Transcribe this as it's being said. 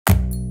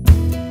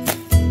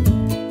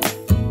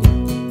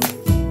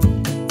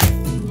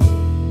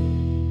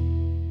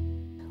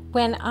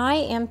When I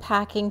am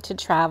packing to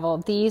travel,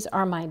 these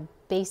are my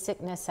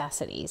basic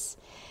necessities.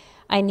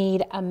 I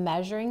need a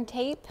measuring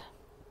tape.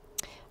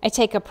 I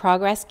take a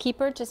progress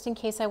keeper just in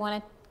case I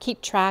want to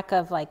keep track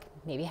of, like,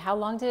 maybe how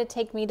long did it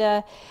take me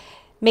to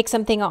make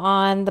something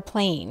on the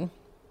plane.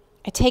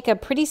 I take a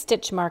pretty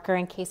stitch marker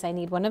in case I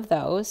need one of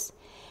those.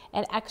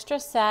 An extra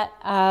set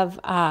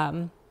of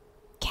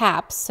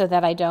caps so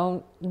that I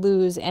don't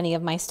lose any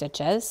of my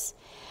stitches.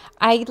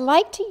 I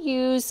like to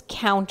use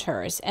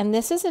counters, and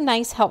this is a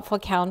nice helpful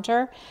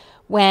counter.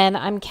 When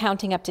I'm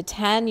counting up to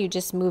 10, you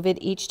just move it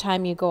each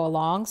time you go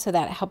along, so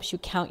that helps you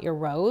count your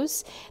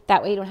rows.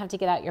 That way you don't have to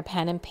get out your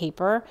pen and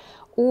paper.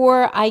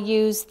 Or I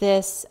use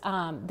this,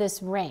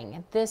 this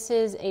ring. This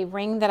is a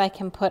ring that I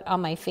can put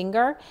on my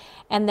finger,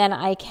 and then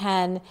I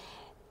can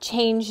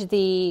change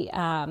the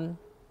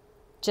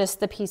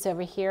just the piece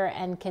over here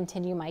and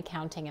continue my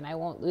counting, and I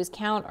won't lose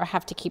count or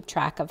have to keep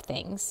track of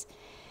things.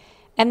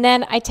 And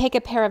then I take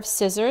a pair of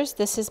scissors.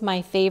 This is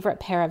my favorite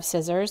pair of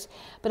scissors,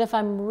 but if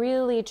I'm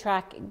really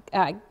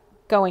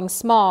going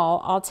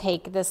small, I'll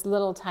take this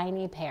little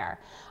tiny pair.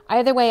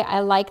 Either way, I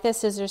like the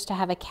scissors to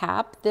have a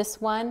cap.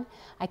 This one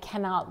I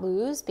cannot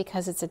lose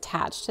because it's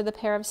attached to the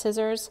pair of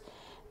scissors.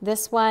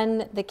 This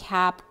one, the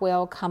cap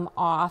will come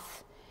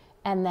off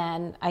and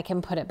then I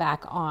can put it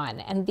back on.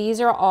 And these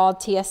are all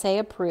TSA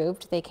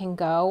approved. They can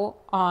go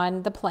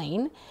on the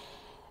plane.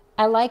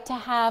 I like to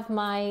have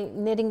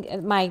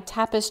my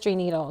tapestry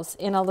needles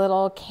in a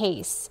little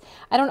case.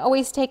 I don't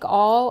always take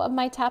all of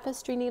my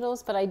tapestry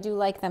needles, but I do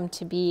like them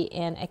to be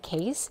in a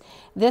case.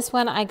 This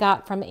one I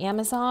got from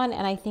Amazon,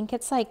 and I think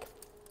it's like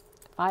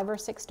 $5 or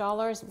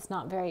 $6. It's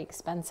not very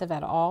expensive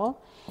at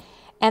all.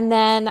 And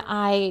then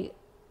I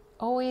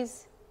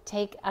always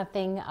take a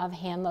thing of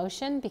hand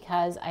lotion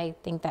because I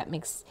think that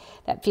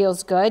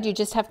feels good. You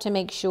just have to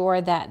make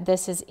sure that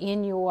this is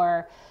in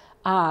your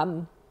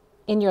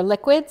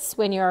liquids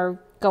when you're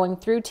going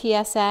through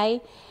TSA,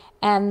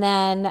 and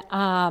then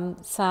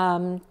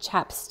some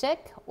chapstick,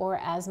 or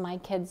as my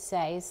kids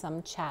say,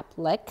 some chap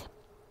lick.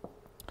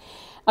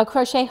 A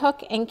crochet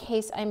hook in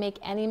case I make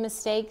any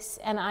mistakes,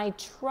 and I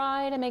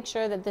try to make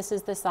sure that this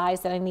is the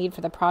size that I need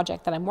for the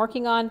project that I'm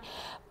working on,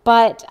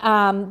 but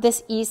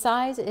this E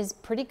size is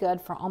pretty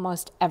good for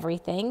almost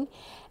everything.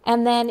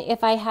 And then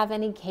if I have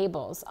any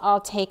cables,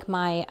 I'll take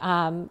my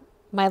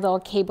my little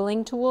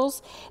cabling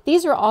tools.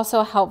 These are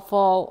also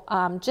helpful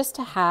just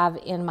to have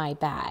in my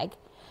bag.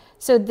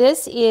 So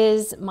this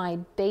is my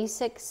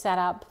basic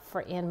setup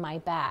for in my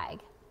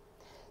bag.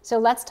 So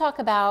let's talk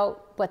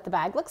about what the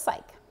bag looks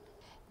like.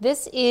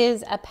 This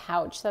is a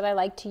pouch that I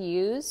like to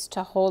use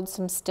to hold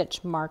some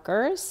stitch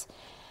markers.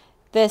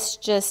 This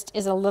just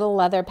is a little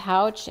leather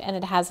pouch, and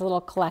it has a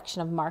little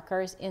collection of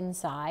markers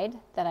inside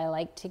that I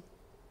like to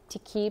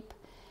keep.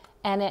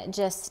 And it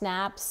just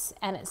snaps,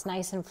 and it's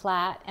nice and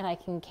flat, and I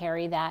can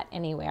carry that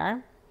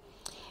anywhere.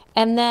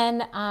 And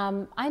then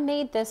I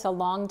made this a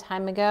long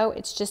time ago.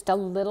 It's just a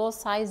little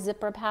size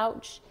zipper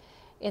pouch.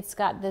 It's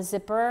got the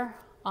zipper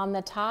on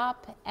the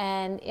top,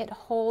 and it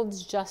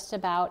holds just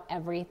about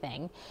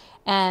everything.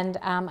 And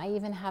I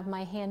even have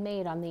my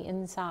handmade on the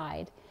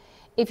inside.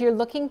 If you're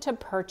looking to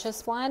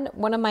purchase one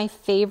of my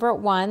favorite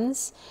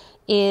ones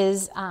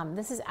is,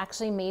 this is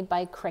actually made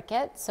by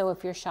Cricut. So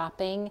if you're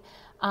shopping,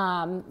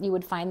 you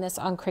would find this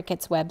on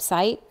Cricut's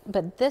website,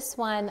 but this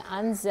one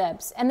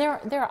unzips, and there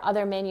are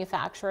other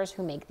manufacturers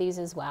who make these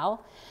as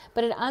well,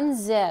 but it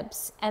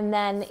unzips, and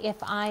then if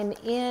I'm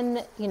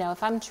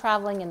if I'm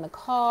traveling in the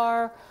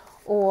car,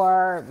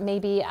 or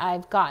maybe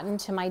I've gotten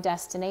to my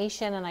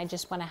destination and I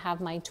just want to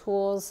have my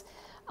tools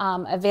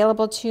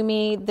available to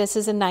me, this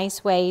is a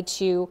nice way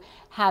to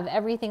have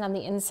everything on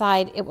the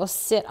inside. It will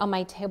sit on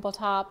my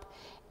tabletop,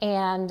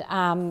 and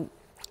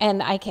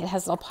it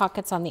has little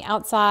pockets on the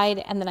outside,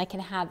 and then I can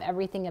have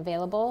everything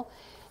available,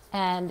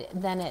 and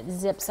then it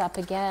zips up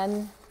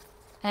again,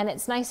 and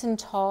it's nice and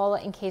tall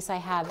in case I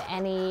have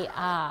any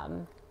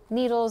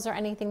needles or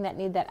anything that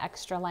need that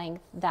extra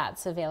length.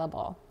 That's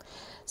available.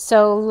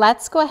 So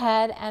let's go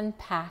ahead and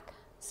pack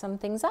some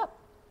things up.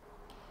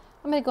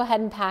 I'm going to go ahead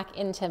and pack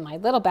into my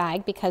little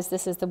bag because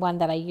this is the one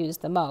that I use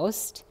the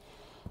most.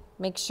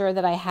 Make sure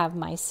that I have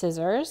my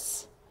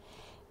scissors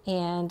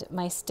and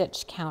my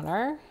stitch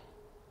counter.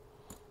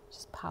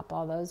 Just pop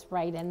all those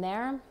right in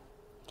there.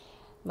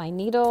 My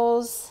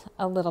needles,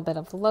 a little bit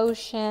of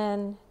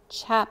lotion,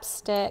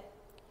 chapstick,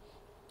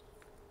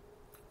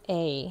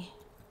 a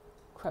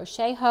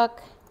crochet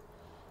hook,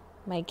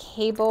 my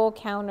cable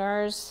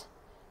counters,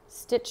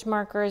 stitch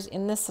markers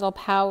in this little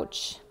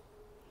pouch,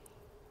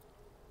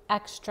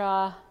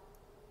 extra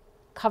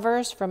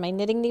covers for my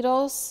knitting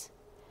needles,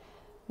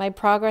 my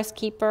progress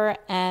keeper,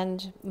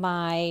 and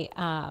my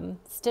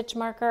stitch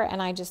marker,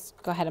 and I just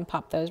go ahead and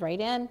pop those right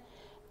in.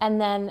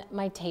 And then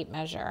my tape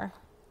measure.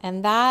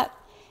 And that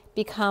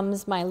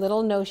becomes my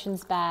little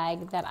notions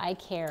bag that I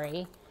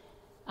carry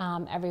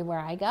everywhere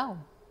I go.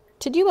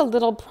 To do a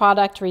little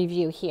product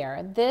review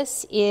here,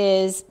 this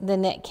is the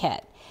knit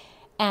kit.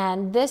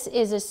 And this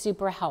is a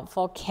super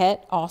helpful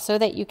kit also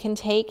that you can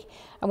take.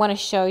 I want to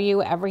show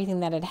you everything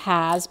that it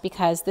has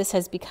because this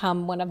has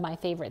become one of my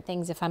favorite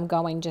things if I'm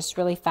going just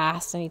really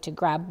fast. I need to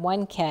grab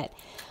one kit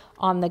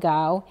on the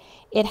go.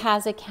 It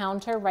has a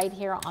counter right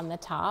here on the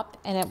top,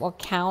 and it will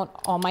count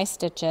all my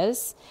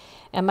stitches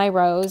and my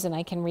rows, and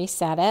I can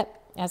reset it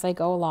as I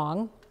go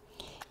along.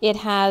 It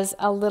has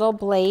a little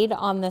blade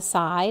on the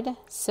side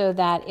so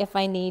that if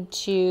I need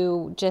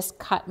to just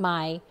cut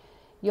my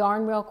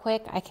yarn real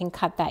quick, I can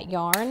cut that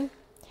yarn.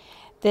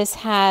 This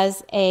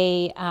has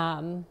a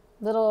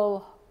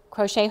little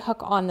crochet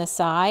hook on the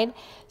side,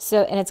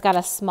 and it's got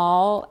a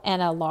small and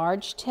a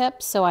large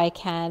tip so I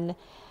can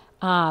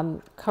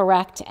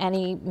correct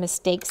any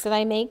mistakes that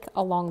I make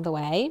along the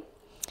way.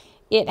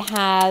 It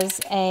has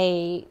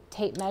a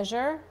tape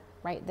measure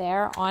right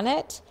there on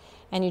it,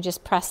 and you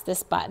just press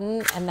this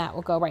button and that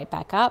will go right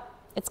back up.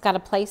 It's got a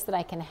place that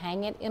I can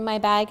hang it in my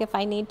bag if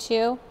I need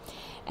to.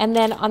 And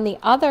then on the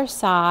other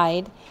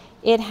side,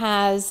 it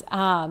has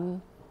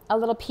a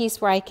little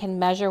piece where I can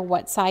measure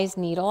what size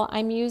needle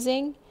I'm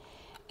using.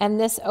 And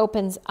this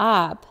opens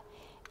up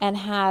and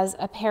has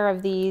a pair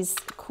of these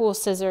cool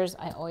scissors.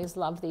 I always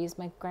love these.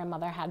 My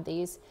grandmother had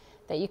these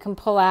that you can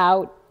pull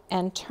out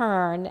and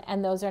turn,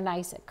 and those are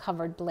nice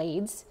covered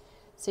blades.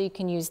 So you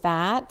can use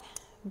that.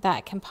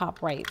 That can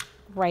pop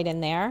right in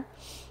there.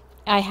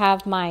 I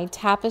have my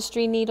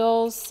tapestry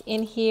needles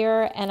in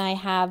here, and I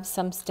have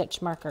some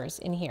stitch markers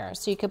in here.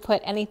 So you could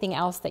put anything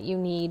else that you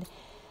need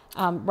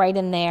right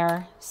in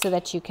there so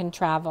that you can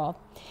travel.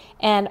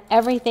 And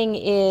everything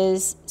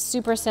is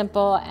super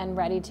simple and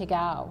ready to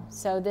go.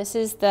 So this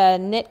is the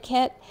knit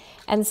kit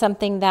and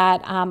something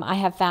that I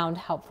have found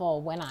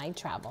helpful when I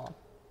travel.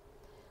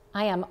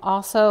 I am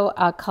also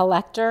a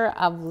collector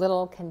of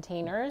little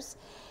containers.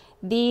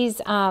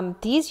 These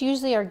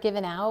usually are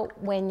given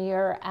out when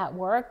you're at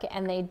work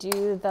and they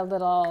do the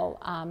little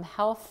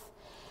health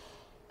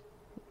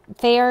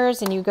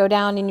fairs, and you go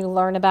down and you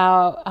learn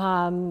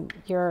about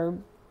your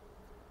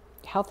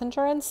health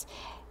insurance.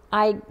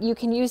 You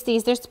can use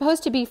these. They're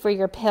supposed to be for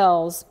your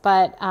pills,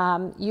 but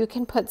you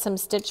can put some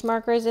stitch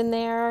markers in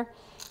there.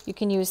 You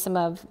can use some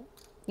of,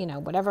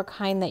 whatever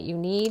kind that you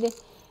need.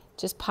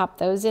 Just pop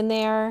those in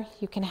there.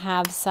 You can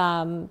have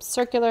some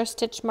circular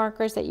stitch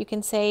markers that you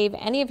can save,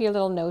 any of your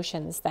little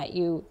notions that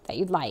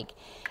you'd like.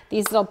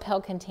 These little pill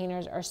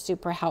containers are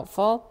super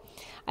helpful.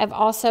 I've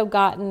also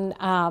gotten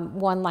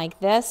one like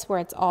this where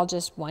it's all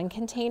just one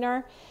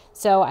container.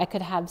 So I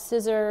could have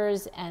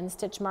scissors and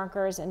stitch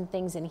markers and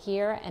things in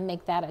here and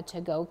make that a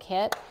to-go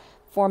kit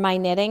for my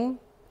knitting.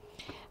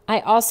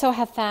 I also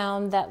have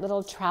found that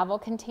little travel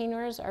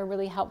containers are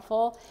really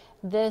helpful.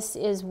 This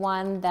is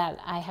one that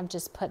I have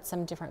just put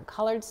some different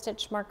colored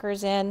stitch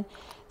markers in,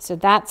 so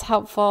that's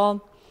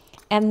helpful.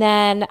 And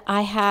then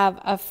I have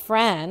a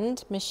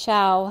friend,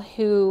 Michelle,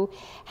 who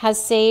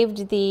has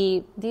saved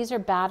these are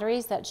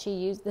batteries that she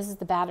used. This is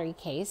the battery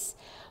case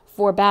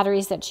for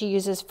batteries that she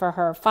uses for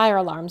her fire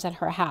alarms at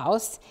her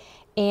house.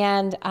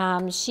 And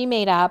she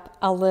made up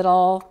a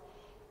little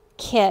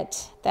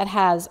kit that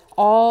has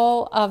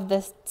all of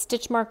the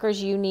stitch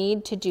markers you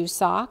need to do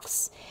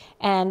socks,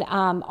 and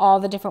all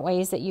the different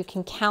ways that you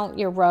can count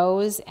your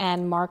rows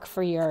and mark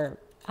for your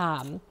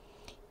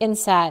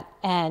inset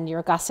and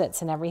your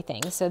gussets and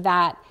everything. So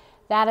that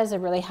is a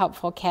really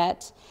helpful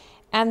kit.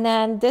 And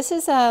then this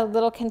is a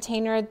little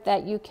container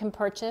that you can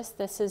purchase.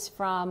 This is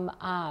from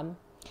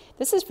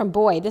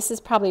Boyd. This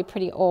is probably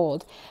pretty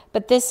old,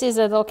 but this is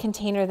a little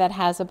container that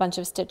has a bunch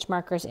of stitch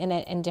markers in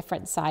it in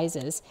different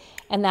sizes,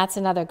 and that's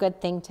another good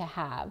thing to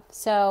have.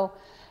 So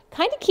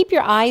kind of keep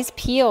your eyes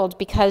peeled,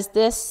 because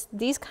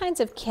these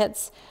kinds of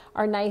kits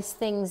are nice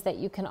things that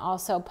you can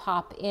also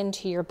pop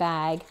into your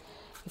bag.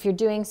 If you're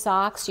doing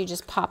socks, you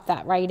just pop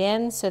that right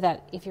in so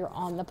that if you're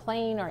on the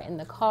plane or in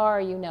the car,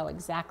 you know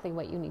exactly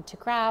what you need to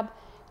grab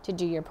to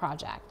do your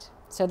project.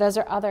 So those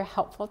are other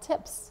helpful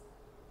tips.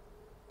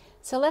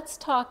 So let's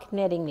talk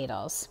knitting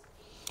needles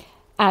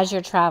as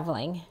you're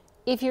traveling.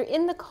 If you're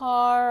in the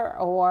car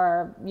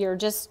or you're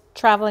just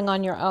traveling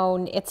on your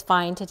own, it's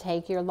fine to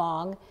take your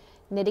long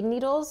knitting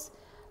needles,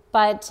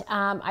 but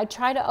I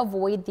try to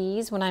avoid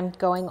these when I'm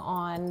going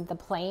on the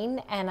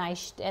plane, and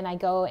I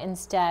go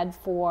instead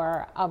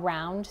for a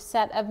round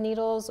set of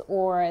needles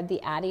or the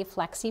Addi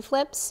Flexi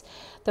Flips.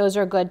 Those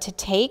are good to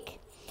take.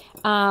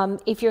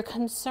 If you're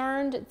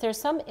concerned, there's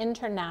some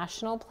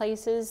international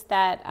places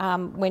that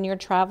when you're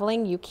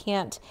traveling, you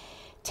can't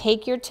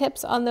take your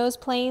tips on those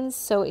planes.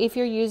 So if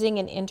you're using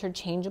an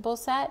interchangeable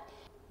set,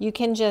 you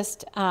can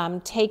just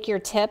take your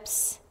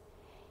tips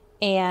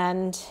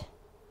and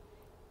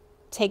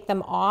take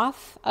them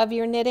off of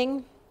your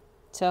knitting.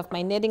 So if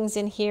my knitting's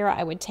in here,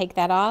 I would take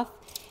that off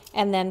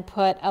and then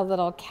put a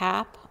little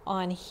cap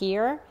on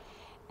here.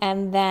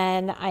 And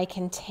then I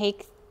can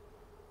take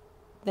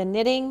the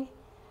knitting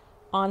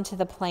onto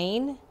the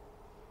plane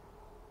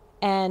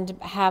and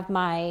have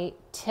my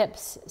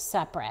tips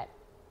separate.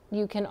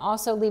 You can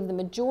also leave the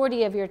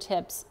majority of your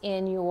tips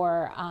in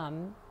your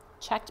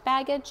checked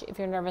baggage if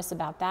you're nervous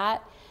about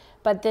that.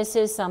 but this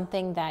is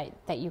something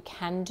that you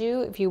can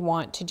do if you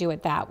want to do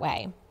it that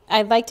way.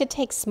 I like to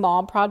take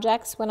small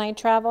projects when I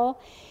travel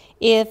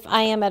if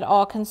I am at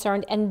all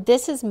concerned, and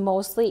this is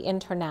mostly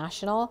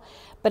international,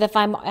 but if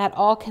I'm at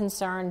all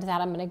concerned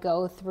that I'm going to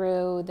go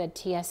through the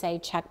TSA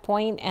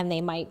checkpoint and they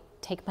might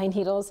take my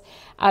needles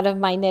out of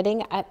my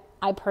knitting,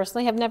 I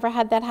personally have never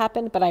had that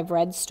happen, but I've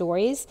read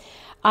stories.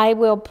 I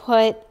will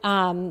put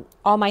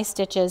all my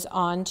stitches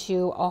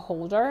onto a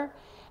holder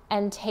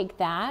and take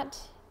that,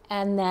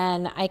 and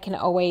then I can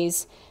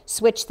always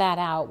switch that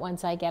out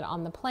once I get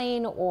on the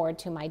plane or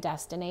to my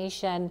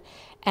destination,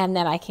 and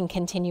then I can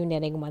continue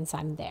knitting once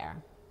I'm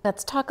there.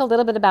 Let's talk a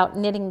little bit about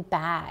knitting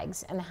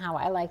bags and how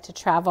I like to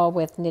travel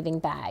with knitting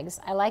bags.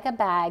 I like a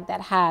bag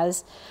that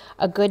has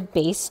a good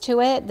base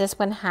to it. This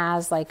one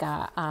has like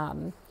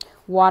a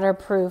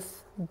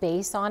waterproof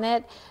base on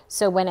it,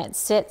 so when it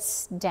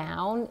sits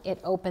down, it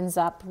opens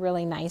up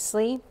really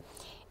nicely.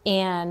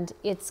 And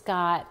it's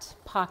got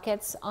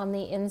pockets on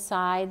the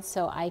inside,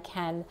 so I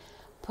can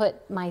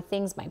put my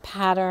things, my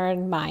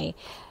pattern, my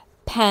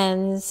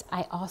pens.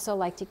 I also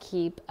like to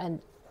keep a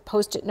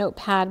Post-it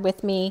notepad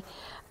with me.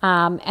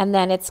 And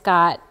then it's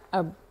got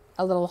a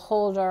little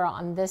holder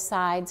on this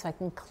side so I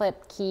can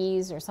clip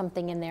keys or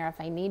something in there if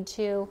I need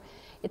to.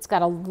 It's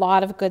got a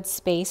lot of good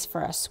space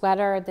for a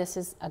sweater. This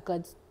is a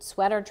good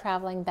sweater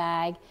traveling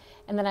bag.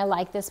 And then I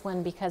like this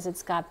one because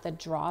it's got the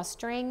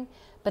drawstring,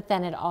 but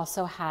then it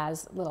also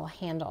has little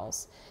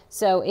handles.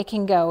 So it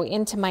can go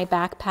into my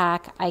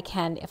backpack. I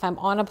can, if I'm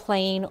on a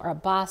plane or a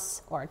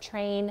bus or a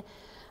train,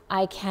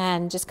 I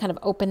can just kind of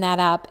open that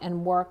up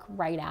and work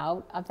right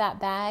out of that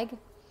bag.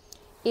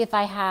 If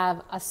I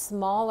have a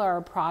smaller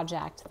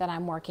project that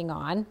I'm working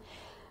on,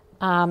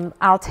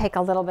 I'll take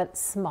a little bit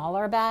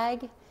smaller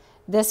bag.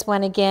 This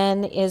one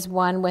again is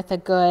one with a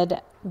good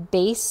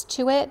base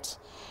to it,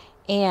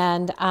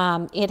 and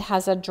it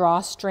has a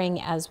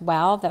drawstring as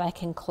well that I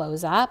can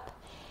close up.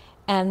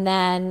 And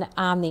then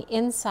on the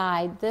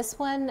inside, this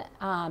one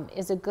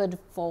is a good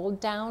fold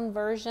down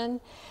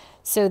version.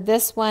 So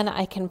this one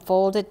I can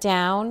fold it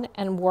down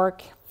and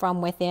work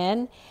from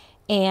within.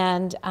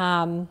 And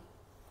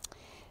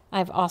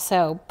I've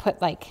also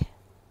put, like,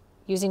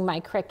 using my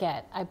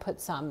Cricut, I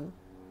put some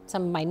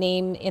of my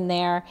name in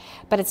there,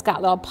 but it's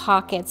got little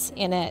pockets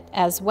in it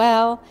as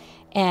well,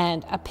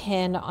 and a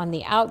pin on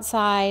the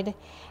outside,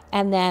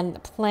 and then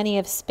plenty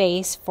of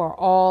space for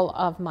all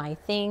of my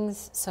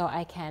things, so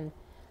I can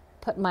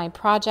put my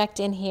project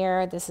in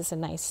here. This is a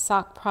nice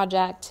sock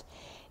project,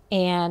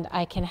 and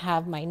I can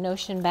have my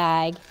Notion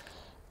bag,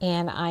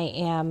 and I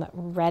am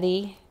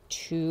ready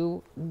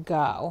to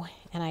go.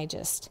 And I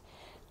just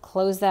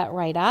close that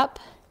right up.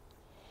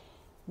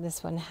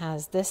 This one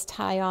has this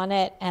tie on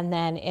it, and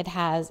then it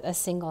has a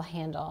single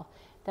handle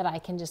that I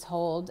can just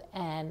hold,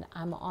 and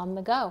I'm on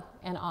the go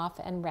and off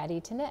and ready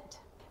to knit.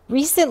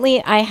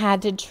 Recently, I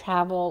had to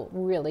travel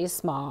really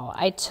small.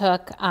 I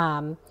took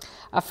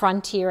a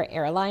Frontier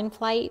airline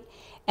flight,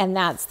 and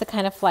that's the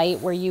kind of flight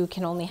where you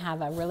can only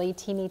have a really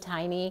teeny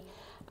tiny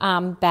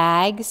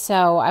bag.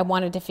 So I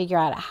wanted to figure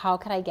out how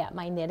could I get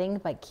my knitting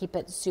but keep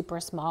it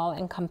super small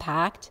and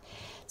compact.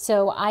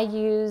 So I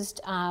used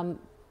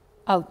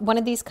one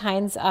of these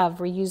kinds of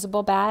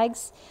reusable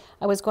bags.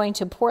 I was going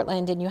to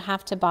Portland, and you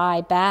have to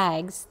buy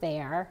bags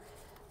there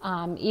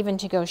even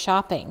to go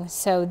shopping.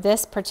 So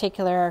this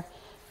particular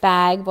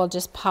bag will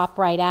just pop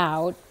right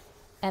out,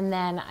 and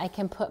then I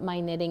can put my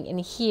knitting in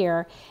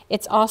here.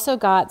 It's also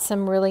got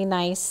some really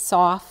nice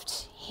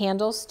soft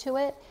handles to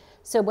it.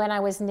 So when I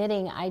was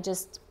knitting, I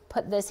just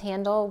put this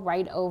handle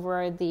right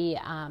over the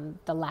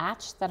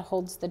latch that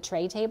holds the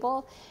tray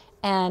table,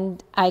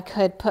 and I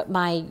could put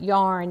my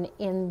yarn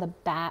in the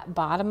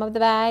bottom of the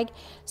bag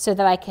so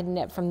that I could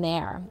knit from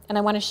there. And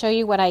I want to show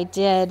you what I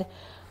did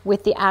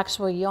with the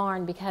actual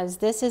yarn, because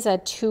this is a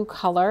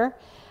 2-color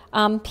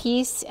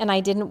piece, and I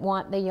didn't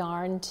want the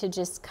yarn to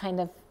just kind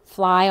of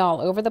fly all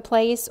over the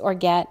place or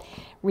get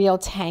real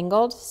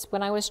tangled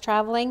when I was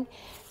traveling.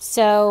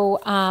 So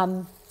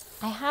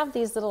I have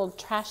these little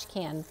trash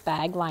can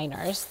bag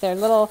liners. They're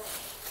little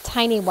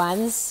tiny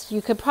ones.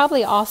 You could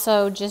probably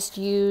also just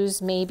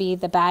use maybe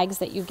the bags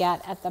that you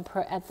get at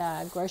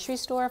the grocery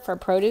store for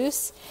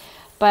produce,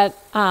 but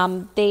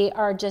they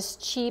are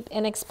just cheap,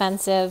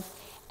 inexpensive.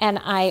 And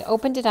I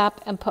opened it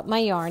up and put my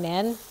yarn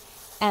in,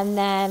 and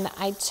then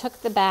I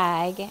took the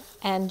bag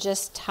and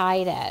just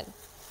tied it,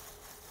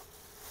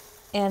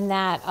 and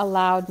that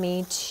allowed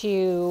me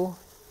to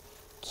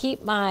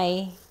keep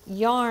my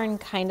yarn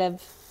kind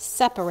of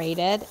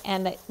separated,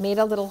 and it made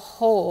a little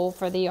hole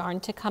for the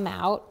yarn to come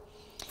out.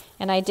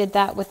 And I did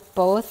that with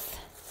both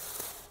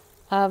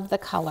of the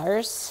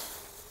colors.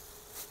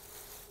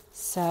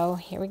 So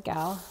here we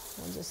go.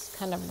 We'll just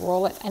kind of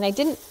roll it. And I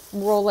didn't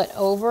roll it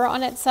over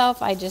on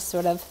itself. I just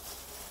sort of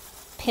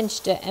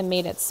pinched it and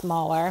made it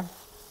smaller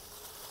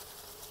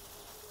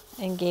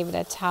and gave it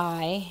a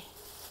tie.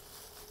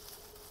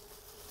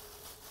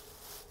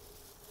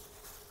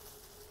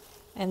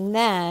 And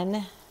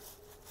then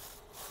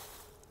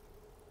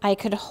I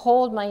could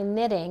hold my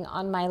knitting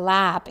on my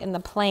lap in the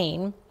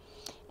plane,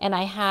 and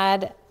I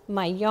had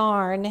my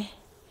yarn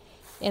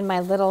in my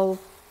little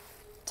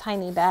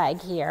tiny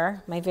bag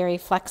here, my very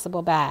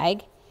flexible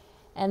bag.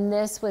 And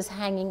this was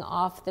hanging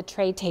off the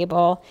tray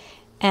table.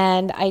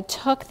 And I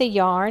took the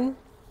yarn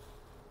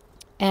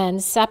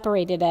and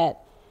separated it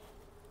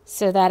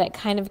so that it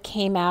kind of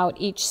came out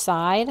each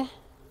side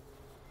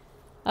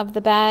of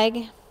the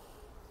bag.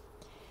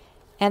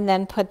 And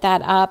then put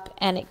that up,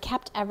 and it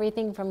kept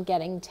everything from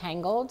getting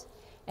tangled.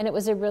 And it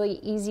was a really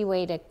easy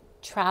way to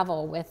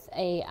travel with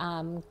a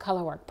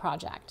colorwork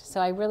project.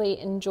 So I really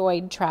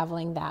enjoyed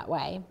traveling that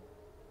way.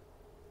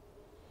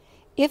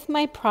 If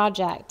my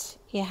project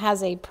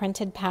has a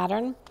printed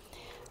pattern,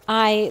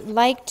 I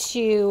like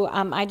to,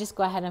 I just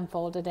go ahead and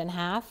fold it in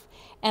half.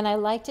 And I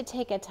like to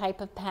take a type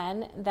of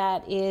pen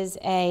that is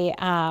a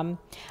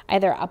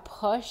either a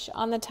push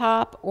on the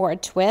top or a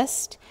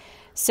twist,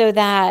 so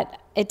that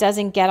it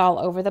doesn't get all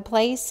over the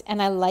place.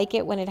 And I like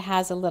it when it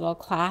has a little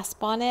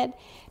clasp on it,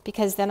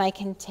 because then I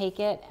can take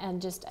it and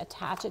just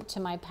attach it to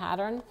my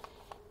pattern.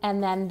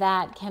 And then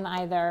that can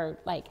either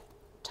like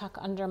tuck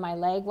under my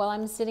leg while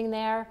I'm sitting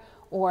there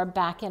or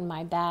back in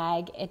my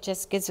bag. It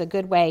just gives a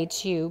good way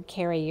to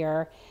carry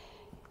your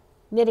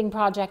knitting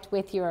project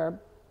with your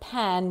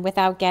pen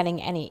without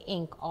getting any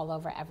ink all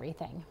over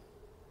everything.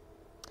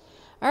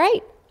 All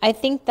right, I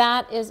think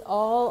that is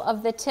all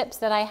of the tips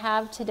that I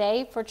have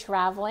today for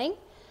traveling.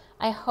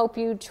 I hope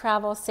you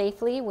travel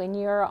safely when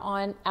you're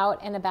out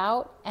and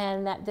about,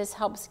 and that this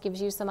gives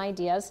you some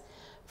ideas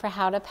for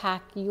how to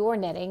pack your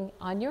knitting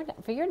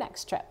for your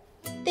next trip.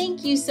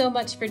 Thank you so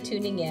much for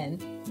tuning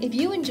in. If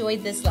you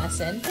enjoyed this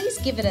lesson, please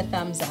give it a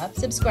thumbs up,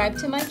 subscribe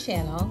to my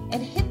channel,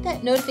 and hit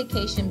that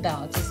notification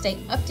bell to stay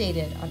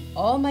updated on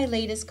all my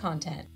latest content.